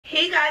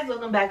guys,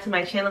 welcome back to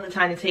my channel, the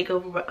Tanya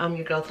Takeover. I'm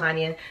your girl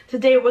Tanya.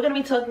 Today we're going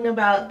to be talking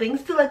about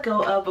things to let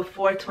go of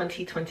before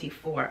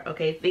 2024,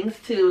 okay? Things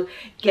to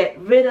get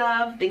rid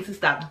of, things to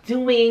stop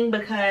doing,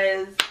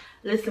 because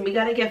listen, we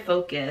got to get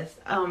focused.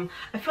 I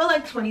feel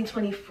like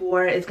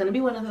 2024 is going to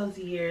be one of those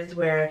years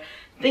where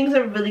things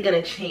are really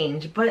going to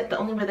change, but the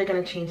only way they're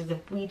going to change is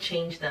if we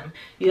change them.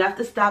 You have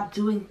to stop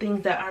doing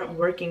things that aren't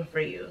working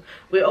for you.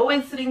 We're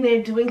always sitting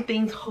there doing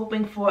things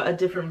hoping for a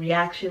different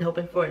reaction,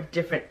 hoping for a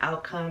different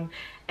outcome.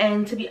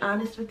 And to be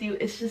honest with you,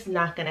 it's just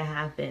not going to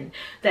happen.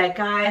 That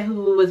guy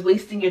who was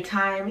wasting your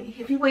time,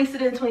 if he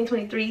wasted it in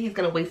 2023, he's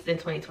going to waste it in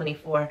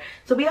 2024.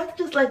 So we have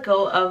to just let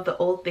go of the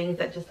old things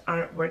that just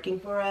aren't working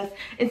for us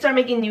and start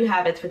making new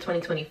habits for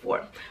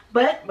 2024.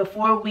 But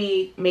before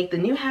we make the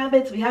new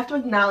habits, we have to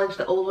acknowledge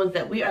the old ones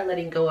that we are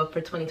letting go of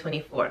for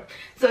 2024.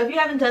 So if you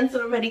haven't done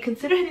so already,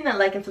 consider hitting that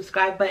like and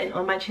subscribe button.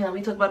 On my channel,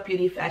 we talk about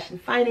beauty, fashion,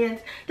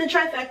 finance, the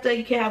trifecta.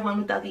 You can't have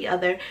one without the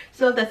other.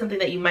 So if that's something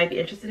that you might be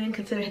interested in,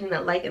 consider hitting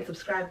that like and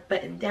subscribe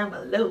button down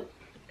below.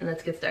 And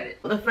let's get started.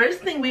 Well, the first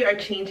thing we are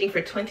changing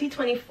for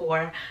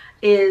 2024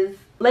 is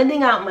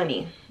lending out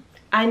money.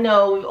 I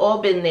know we've all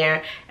been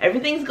there.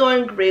 Everything's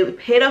going great. We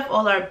paid off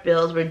all our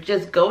bills. We're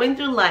just going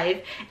through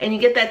life, and you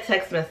get that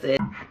text message.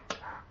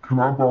 Can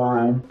I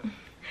borrow?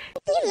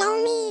 You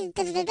loan me?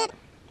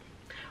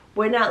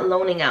 We're not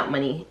loaning out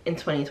money in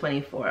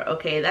 2024,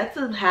 okay? That's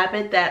a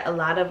habit that a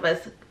lot of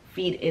us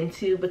feed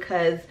into,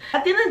 because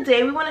at the end of the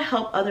day we want to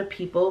help other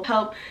people,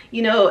 help,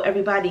 you know,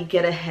 everybody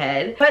get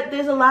ahead. But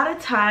there's a lot of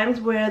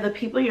times where the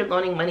people you're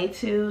loaning money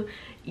to,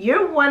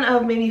 you're one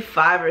of maybe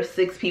 5 or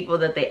 6 people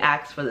that they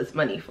asked for this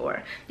money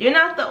for. You're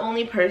not the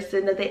only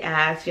person that they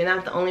asked. You're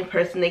not the only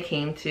person they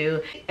came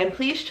to. And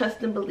please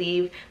trust and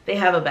believe they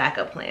have a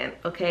backup plan,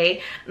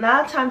 okay? A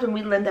lot of times when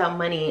we lend out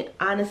money,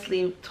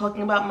 honestly,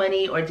 talking about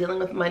money or dealing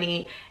with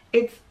money,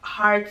 it's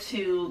hard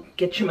to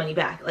get your money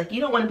back. Like, you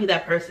don't want to be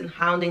that person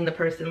hounding the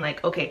person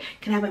like, okay,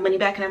 can I have my money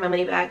back? Can I have my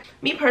money back?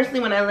 Me personally,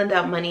 when I lend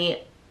out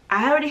money,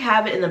 I already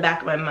have it in the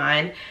back of my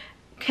mind.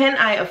 Can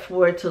I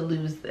afford to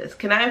lose this?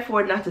 Can I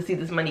afford not to see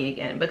this money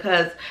again?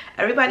 Because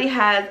everybody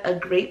has a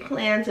great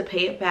plan to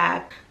pay it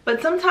back.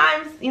 But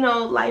sometimes, you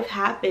know, life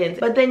happens,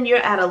 but then you're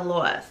at a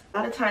loss. A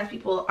lot of times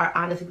people are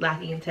honestly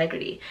lacking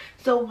integrity.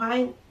 So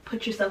why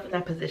put yourself in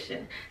that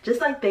position?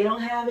 Just like they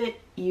don't have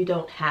it, you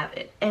don't have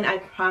it. And I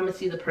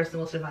promise you the person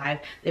will survive.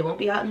 They won't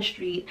be out in the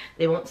street.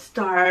 They won't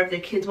starve. Their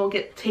kids won't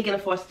get taken to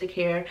foster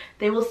care.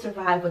 They will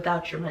survive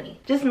without your money.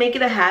 Just make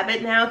it a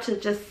habit now to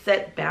just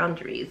set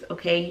boundaries,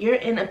 okay? You're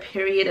in a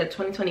period of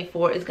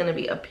 2024 is going to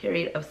be a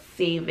period of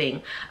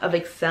saving, of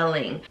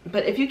excelling.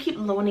 But if you keep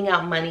loaning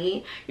out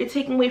money, you're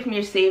taking away from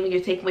your saving,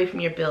 you're taking away from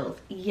your bills.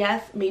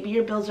 Yes, maybe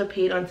your bills are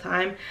paid on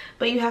time,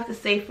 but you have to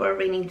save for a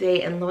rainy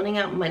day, and loaning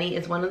out money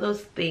is one of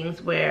those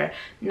things where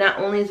not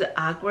only is it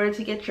awkward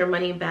to get your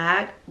money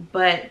back,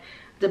 but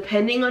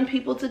depending on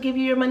people to give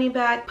you your money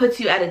back puts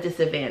you at a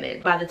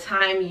disadvantage. By the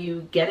time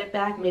you get it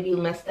back, maybe you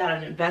missed out on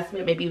an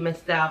investment, maybe you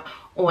missed out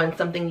on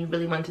something you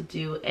really want to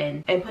do,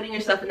 and putting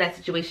yourself in that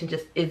situation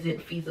just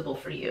isn't feasible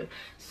for you.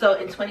 So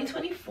in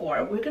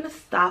 2024, we're gonna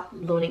stop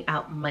loaning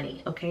out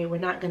money, okay? We're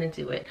not gonna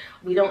do it.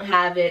 We don't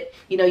have it.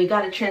 You know, you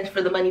gotta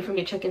transfer the money from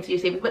your check into your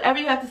savings. Whatever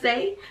you have to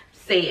say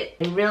it,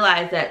 and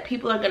realize that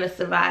people are going to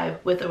survive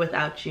with or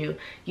without you.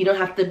 You don't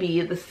have to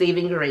be the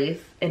saving grace,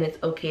 and it's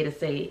okay to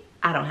say,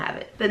 I don't have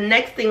it. The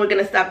next thing we're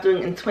going to stop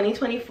doing in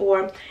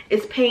 2024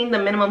 is paying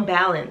the minimum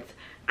balance.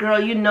 Girl,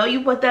 you know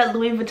you bought that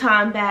Louis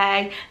Vuitton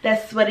bag,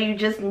 that sweater you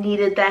just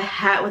needed, that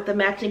hat with the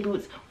matching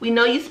boots. We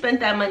know you spent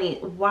that money.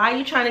 Why are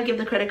you trying to give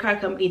the credit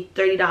card company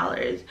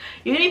 $30?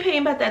 You're going to be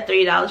paying back that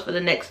 $30 for the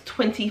next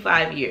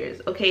 25 years,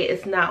 okay?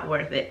 It's not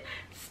worth it.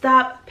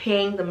 Stop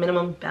paying the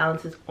minimum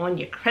balances on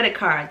your credit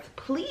cards,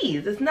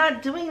 please. It's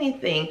not doing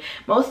anything.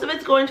 Most of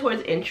it's going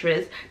towards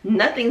interest.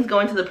 Nothing's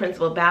going to the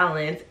principal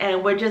balance,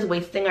 and we're just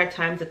wasting our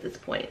times at this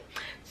point.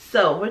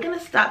 So we're going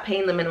to stop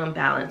paying the minimum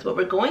balance. What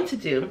we're going to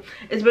do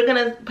is we're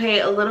going to pay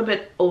a little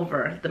bit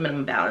over the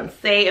minimum balance.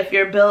 Say if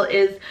your bill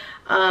is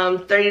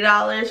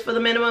 $30 for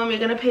the minimum, you're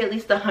going to pay at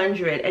least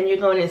 $100, and you're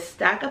going to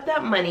stack up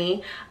that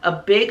money, a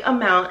big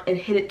amount, and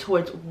hit it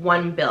towards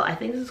one bill. I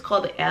think this is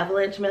called the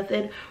avalanche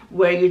method,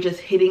 where you're just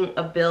hitting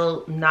a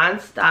bill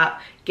non-stop,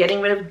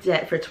 getting rid of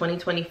debt for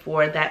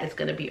 2024. That is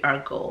going to be our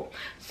goal.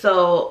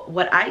 So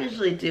what I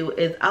usually do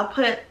is I'll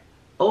put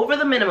over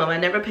the minimum. I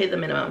never pay the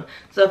minimum.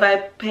 So if I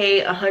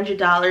pay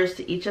 $100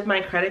 to each of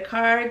my credit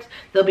cards,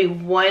 there'll be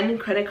one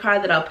credit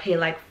card that I'll pay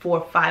like $400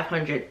 or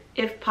 $500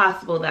 if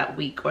possible that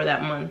week or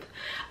that month,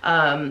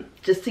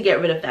 just to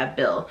get rid of that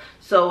bill.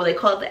 So they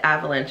call it the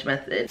avalanche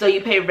method. So you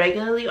pay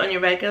regularly on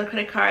your regular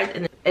credit cards,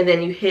 and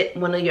then you hit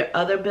one of your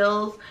other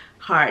bills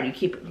hard. You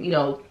keep, you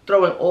know,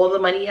 throwing all the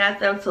money at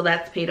them, so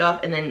that's paid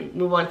off, and then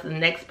move on to the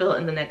next bill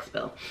and the next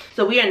bill.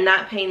 So we are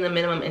not paying the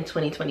minimum in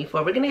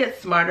 2024. We're gonna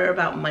get smarter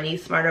about money,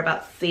 smarter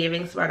about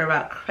saving, smarter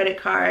about credit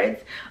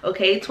cards.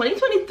 Okay,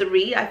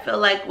 2023 I feel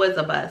like was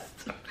a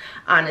bust.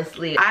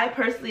 Honestly, I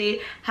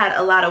personally had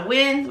a lot of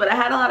wins, but I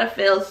had a lot of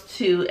fails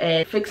too,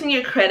 and fixing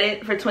your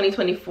credit for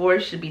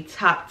 2024 should be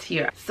top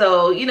tier.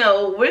 So, you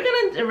know, we're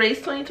gonna erase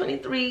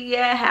 2023.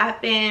 Yeah, it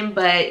happened,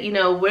 but you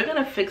know, we're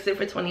gonna fix it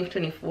for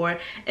 2024,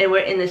 and we're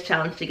in this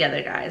challenge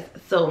together, guys.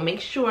 So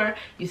make sure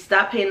you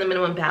stop paying the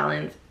minimum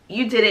balance.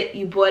 You did it,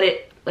 you bought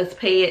it, let's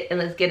pay it and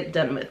let's get it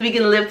done with. We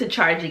can live to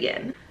charge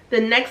again. The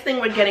next thing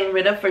we're getting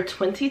rid of for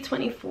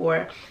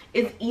 2024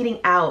 is eating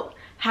out.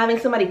 Having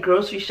somebody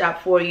grocery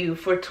shop for you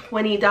for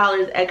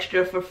 $20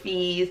 extra for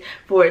fees,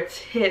 for a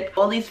tip,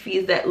 all these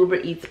fees that Uber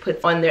Eats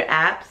puts on their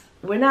apps.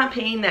 We're not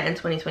paying that in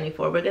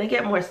 2024. We're gonna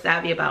get more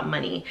savvy about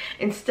money.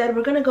 Instead,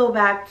 we're gonna go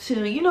back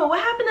to, you know, what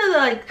happened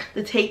to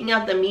the taking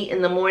out the meat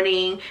in the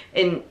morning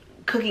and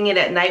cooking it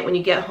at night when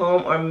you get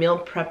home, or meal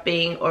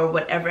prepping, or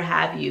whatever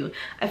have you.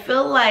 I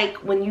feel like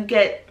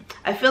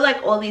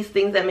all these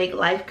things that make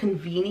life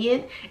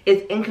convenient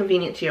is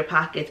inconvenient to your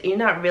pockets, and you're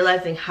not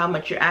realizing how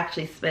much you're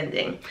actually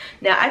spending.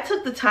 Now, I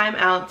took the time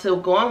out to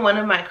go on one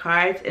of my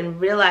cards and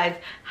realize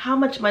how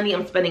much money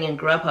I'm spending in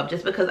Grubhub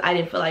just because I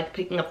didn't feel like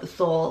picking up the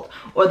salt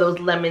or those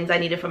lemons I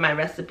needed for my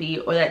recipe,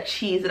 or that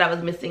cheese that I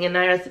was missing in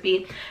my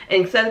recipe.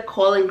 And instead of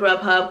calling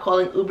Grubhub,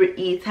 calling Uber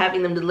Eats,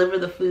 having them deliver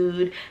the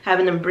food,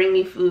 having them bring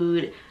me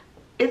food,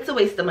 it's a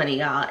waste of money,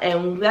 y'all.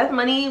 And that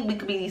money we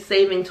could be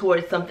saving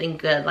towards something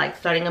good, like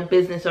starting a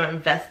business or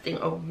investing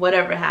or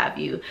whatever have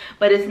you.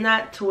 But it's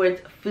not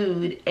towards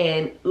food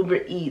and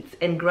Uber Eats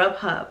and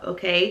Grubhub,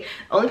 okay?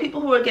 Only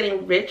people who are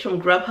getting rich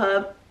from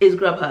Grubhub is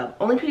Grubhub.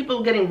 Only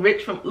people getting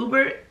rich from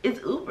Uber is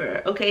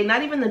Uber, okay?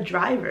 Not even the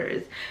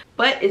drivers.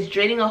 But it's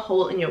draining a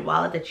hole in your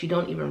wallet that you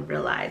don't even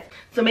realize.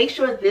 So make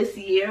sure this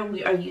year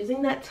we are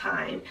using that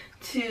time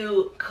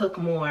to cook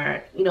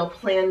more, you know,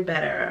 plan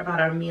better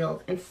about our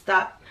meals, and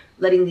stop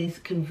letting these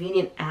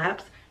convenient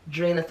apps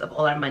drain us of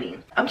all our money.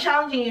 I'm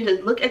challenging you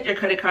to look at your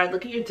credit card,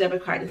 look at your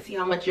debit card, and see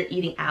how much you're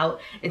eating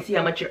out, and see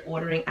how much you're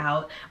ordering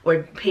out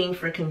or paying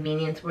for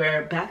convenience,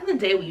 where back in the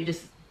day we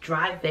just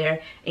drive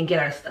there and get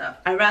our stuff.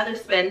 I'd rather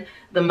spend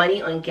the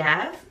money on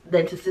gas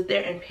than to sit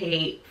there and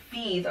pay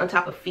fees on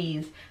top of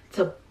fees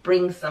to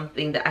bring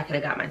something that I could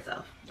have got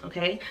myself.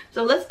 Okay,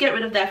 so let's get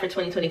rid of that for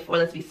 2024.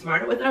 Let's be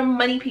smarter with our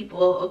money,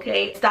 people.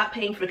 Okay, stop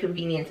paying for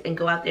convenience and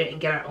go out there and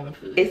get our own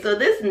food. Okay, so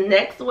this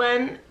next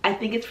one, I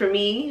think it's for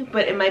me,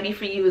 but it might be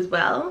for you as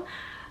well.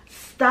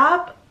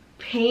 Stop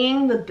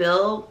paying the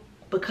bill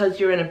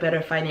because you're in a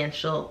better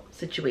financial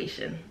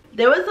situation.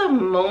 There was a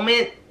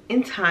moment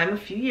in time a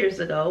few years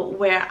ago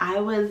where I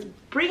was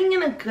bringing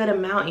in a good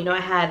amount. You know, I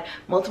had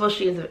multiple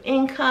streams of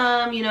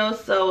income, you know,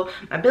 so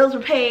my bills were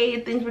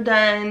paid, things were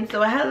done,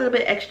 so I had a little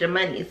bit extra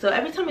money. So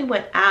every time we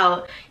went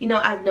out, you know,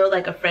 I'd know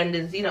like a friend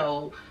is, you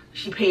know,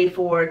 she paid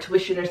for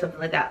tuition or something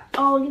like that.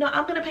 Oh, you know,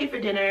 I'm gonna pay for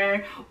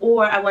dinner.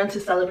 Or I wanted to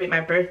celebrate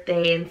my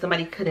birthday and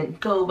somebody couldn't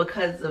go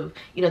because of,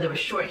 you know, they were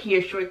short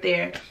here, short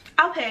there.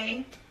 I'll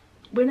pay.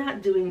 We're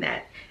not doing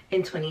that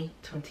in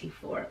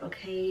 2024,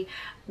 okay?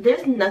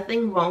 There's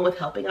nothing wrong with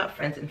helping out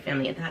friends and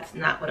family, and that's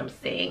not what I'm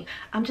saying.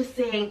 I'm just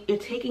saying you're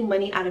taking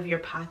money out of your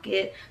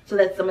pocket so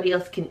that somebody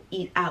else can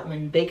eat out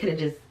when they could have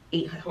just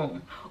ate at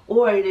home.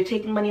 Or you're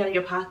taking money out of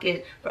your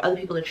pocket for other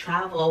people to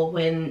travel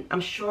when I'm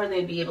sure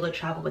they'd be able to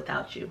travel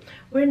without you.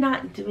 We're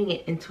not doing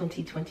it in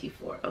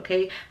 2024,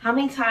 okay? How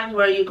many times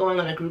were you going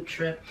on a group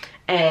trip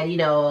and, you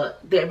know,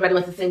 everybody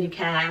wants to send you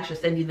cash or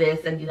send you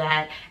this, send you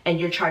that, and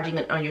you're charging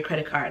it on your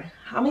credit card?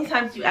 How many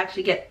times do you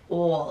actually get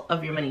all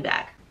of your money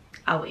back?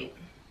 I'll wait.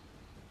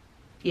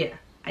 Yeah,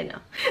 I know.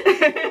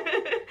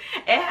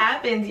 It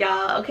happens,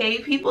 y'all, okay?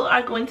 People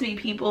are going to be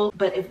people,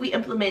 but if we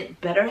implement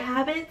better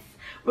habits,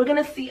 we're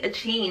gonna see a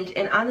change.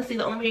 And honestly,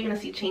 the only way you're gonna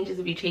see change is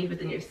if you change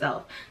within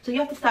yourself. So you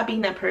have to stop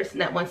being that person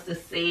that wants to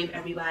save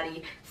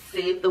everybody,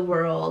 save the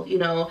world, you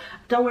know.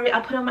 Don't worry,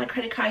 I'll put on my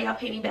credit card, y'all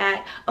pay me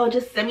back. Oh,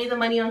 just send me the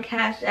money on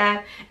Cash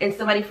App, and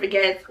somebody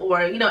forgets,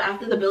 or, you know,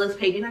 after the bill is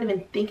paid, you're not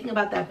even thinking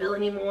about that bill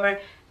anymore.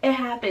 It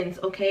happens,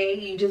 okay?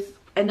 You just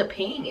end up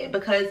paying it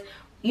because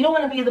you don't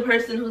want to be the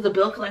person who's a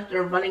bill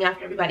collector running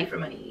after everybody for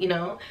money, you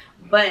know?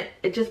 But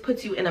it just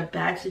puts you in a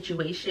bad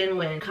situation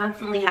when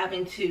constantly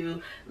having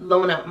to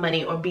loan up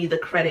money or be the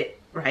credit,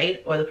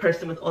 right? Or the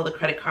person with all the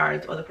credit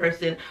cards, or the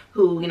person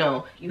who, you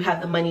know, you have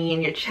the money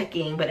in your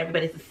checking, but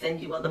everybody's to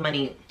send you all the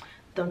money.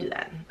 Don't do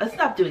that. Let's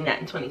stop doing that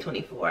in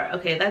 2024.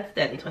 Okay, that's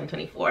dead in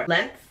 2024.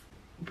 Let's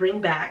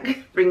bring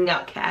bringing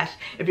out cash.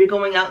 If you're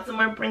going out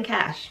somewhere, bring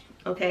cash.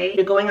 Okay, if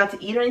you're going out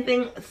to eat or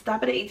anything,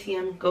 stop at an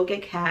ATM, go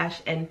get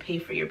cash and pay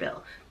for your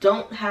bill.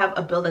 Don't have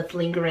a bill that's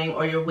lingering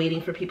or you're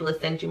waiting for people to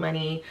send you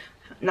money.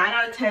 9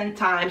 out of 10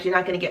 times you're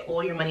not going to get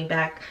all your money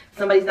back.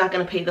 Somebody's not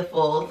going to pay the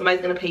full,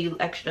 somebody's going to pay you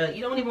extra.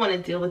 You don't even want to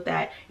deal with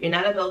that. You're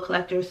not a bill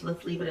collector, so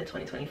let's leave it in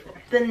 2024.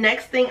 The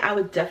next thing I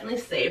would definitely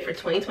say for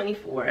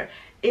 2024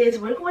 is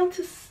we're going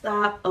to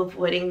stop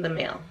avoiding the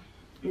mail.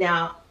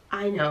 Now,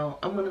 I know,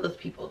 I'm one of those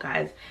people,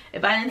 guys.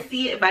 If I didn't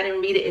see it, if I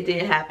didn't read it, it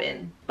didn't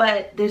happen.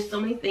 But there's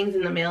so many things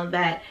in the mail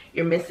that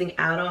you're missing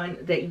out on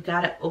that you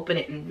gotta open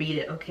it and read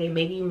it, okay?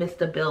 Maybe you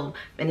missed a bill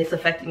and it's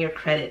affecting your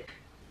credit.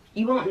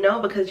 You won't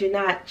know because you're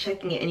not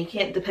checking it, and you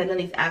can't depend on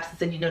these apps to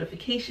send you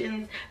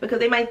notifications because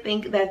they might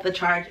think that the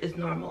charge is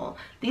normal.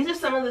 These are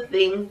some of the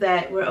things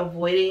that we're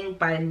avoiding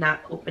by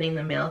not opening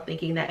the mail,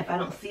 thinking that if I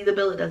don't see the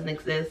bill, it doesn't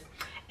exist.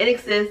 It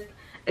exists.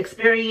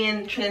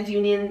 Experian,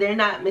 TransUnion, they're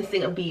not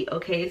missing a beat,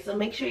 okay? So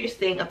make sure you're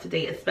staying up to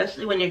date,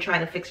 especially when you're trying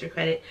to fix your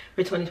credit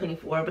for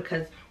 2024,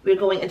 because we're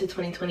going into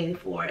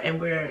 2024 and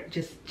we're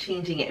just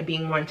changing it and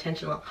being more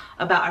intentional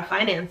about our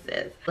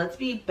finances. Let's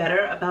be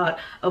better about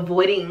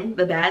avoiding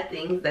the bad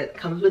things that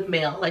comes with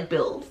mail, like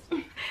bills,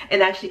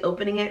 and actually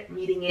opening it,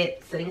 reading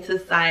it, setting it to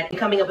the side, and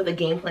coming up with a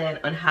game plan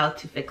on how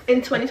to fix it.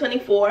 In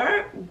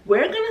 2024,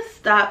 we're gonna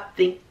stop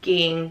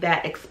thinking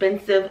that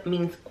expensive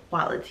means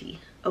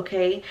quality.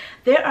 Okay,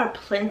 there are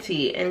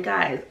plenty, and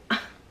guys,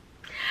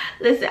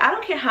 listen, I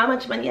don't care how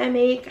much money I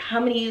make, how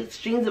many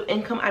streams of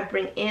income I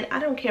bring in. I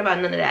don't care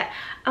about none of that.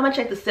 I'm gonna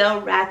check the sale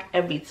rack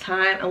every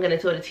time. I'm gonna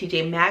go to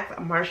TJ Maxx,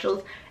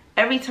 Marshalls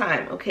every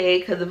time, okay?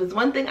 Because if it's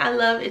one thing I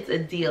love, it's a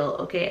deal,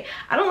 okay?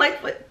 I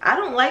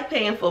don't like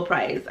paying full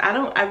price.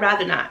 I'd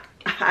rather not.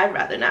 I'd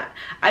rather not.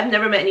 I've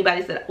never met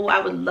anybody who said, oh, I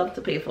would love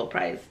to pay full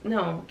price.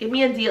 No, give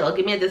me a deal,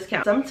 give me a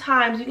discount.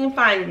 Sometimes you can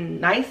find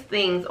nice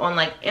things on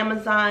like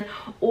Amazon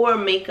or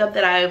makeup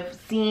that I've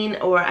seen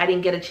or I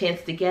didn't get a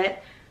chance to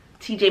get.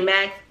 TJ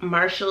Maxx,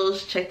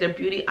 Marshalls, check their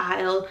beauty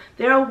aisle.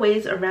 There are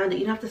ways around it.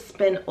 You don't have to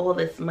spend all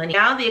this money.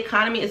 Now the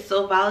economy is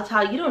so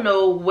volatile, you don't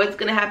know what's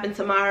gonna happen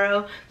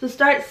tomorrow. So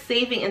start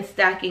saving and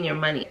stacking your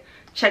money.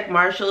 Check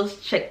Marshalls,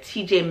 check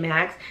TJ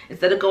Maxx.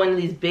 Instead of going to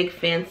these big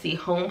fancy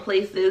home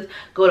places,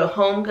 go to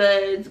Home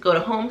Goods, go to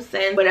Home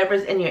Sense,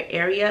 whatever's in your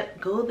area,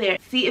 go there.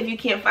 See if you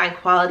can't find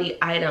quality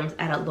items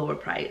at a lower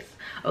price.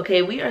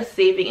 Okay, we are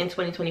saving in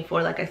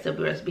 2024. Like I said,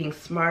 we are being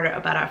smarter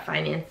about our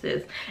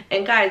finances.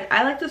 And guys,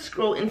 I like to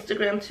scroll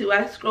Instagram too.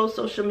 I scroll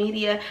social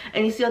media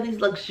and you see all these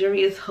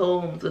luxurious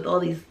homes with all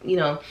these, you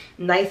know,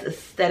 nice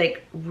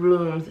aesthetic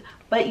rooms.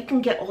 But you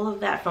can get all of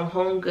that from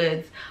Home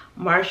Goods,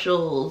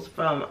 Marshalls,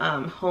 from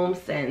Home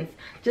Sense,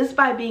 just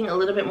by being a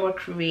little bit more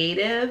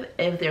creative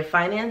with your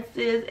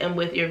finances and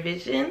with your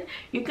vision.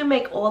 You can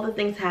make all the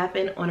things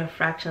happen on a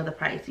fraction of the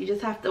price. You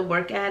just have to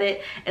work at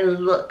it and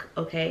look,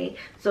 okay?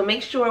 So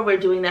make sure we're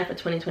doing that for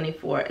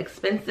 2024.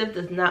 Expensive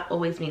does not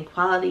always mean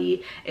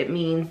quality. It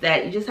means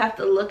that you just have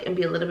to look and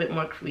be a little bit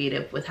more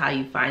creative with how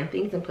you find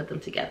things and put them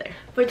together.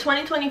 For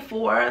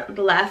 2024,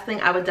 the last thing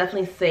I would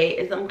definitely say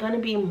is I'm going to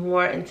be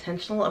more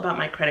intentional about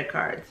my credit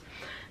cards.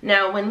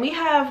 Now, when we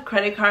have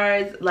credit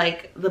cards,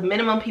 like the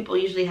minimum people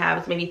usually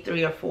have is maybe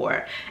 3 or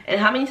 4. And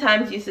how many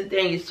times you sit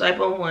there and you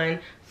swipe on one,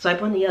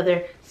 swipe on the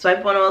other,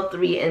 swipe on all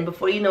 3, and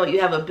before you know it, you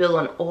have a bill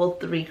on all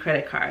 3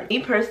 credit cards. Me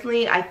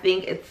personally, I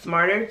think it's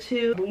smarter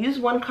to use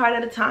one card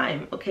at a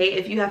time, okay?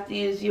 If you have to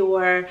use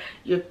your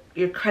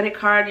credit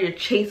card, your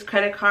Chase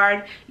credit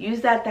card,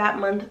 use that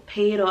month,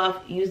 pay it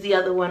off, use the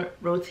other one,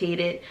 rotate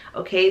it,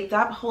 okay?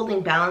 Stop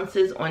holding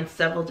balances on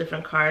several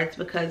different cards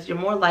because you're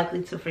more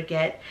likely to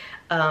forget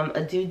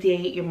a due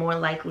date. You're more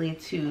likely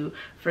to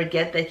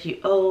forget that you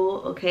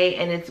owe, okay?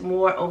 And it's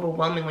more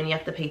overwhelming when you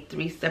have to pay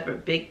 3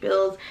 separate big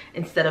bills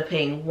instead of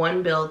paying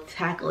one bill,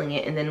 tackling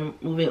it, and then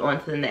moving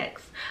on to the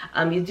next.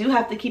 You do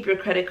have to keep your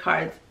credit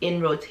cards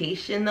in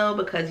rotation though,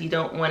 because you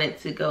don't want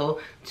it to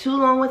go too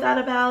long without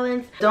a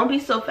balance. Don't be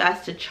so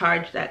fast to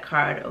charge that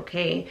card,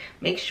 okay?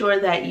 Make sure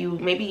that you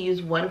maybe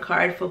use one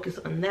card, focus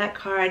on that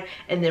card,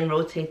 and then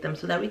rotate them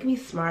so that we can be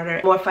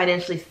smarter, more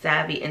financially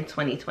savvy in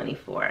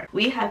 2024.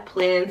 We have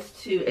plans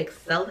to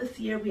excel this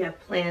year. We have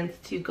plans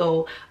to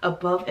go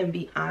above and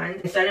beyond.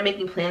 And starting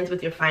making plans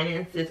with your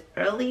finances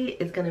early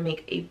is going to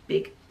make a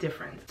big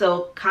difference.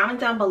 So comment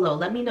down below.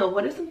 Let me know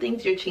what are some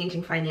things you're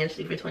changing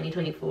financially for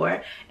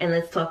 2024, and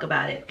let's talk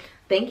about it.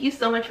 Thank you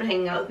so much for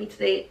hanging out with me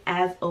today.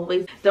 As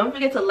always, don't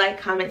forget to like,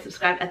 comment,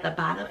 subscribe at the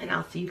bottom, and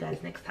I'll see you guys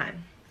next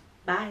time.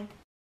 Bye.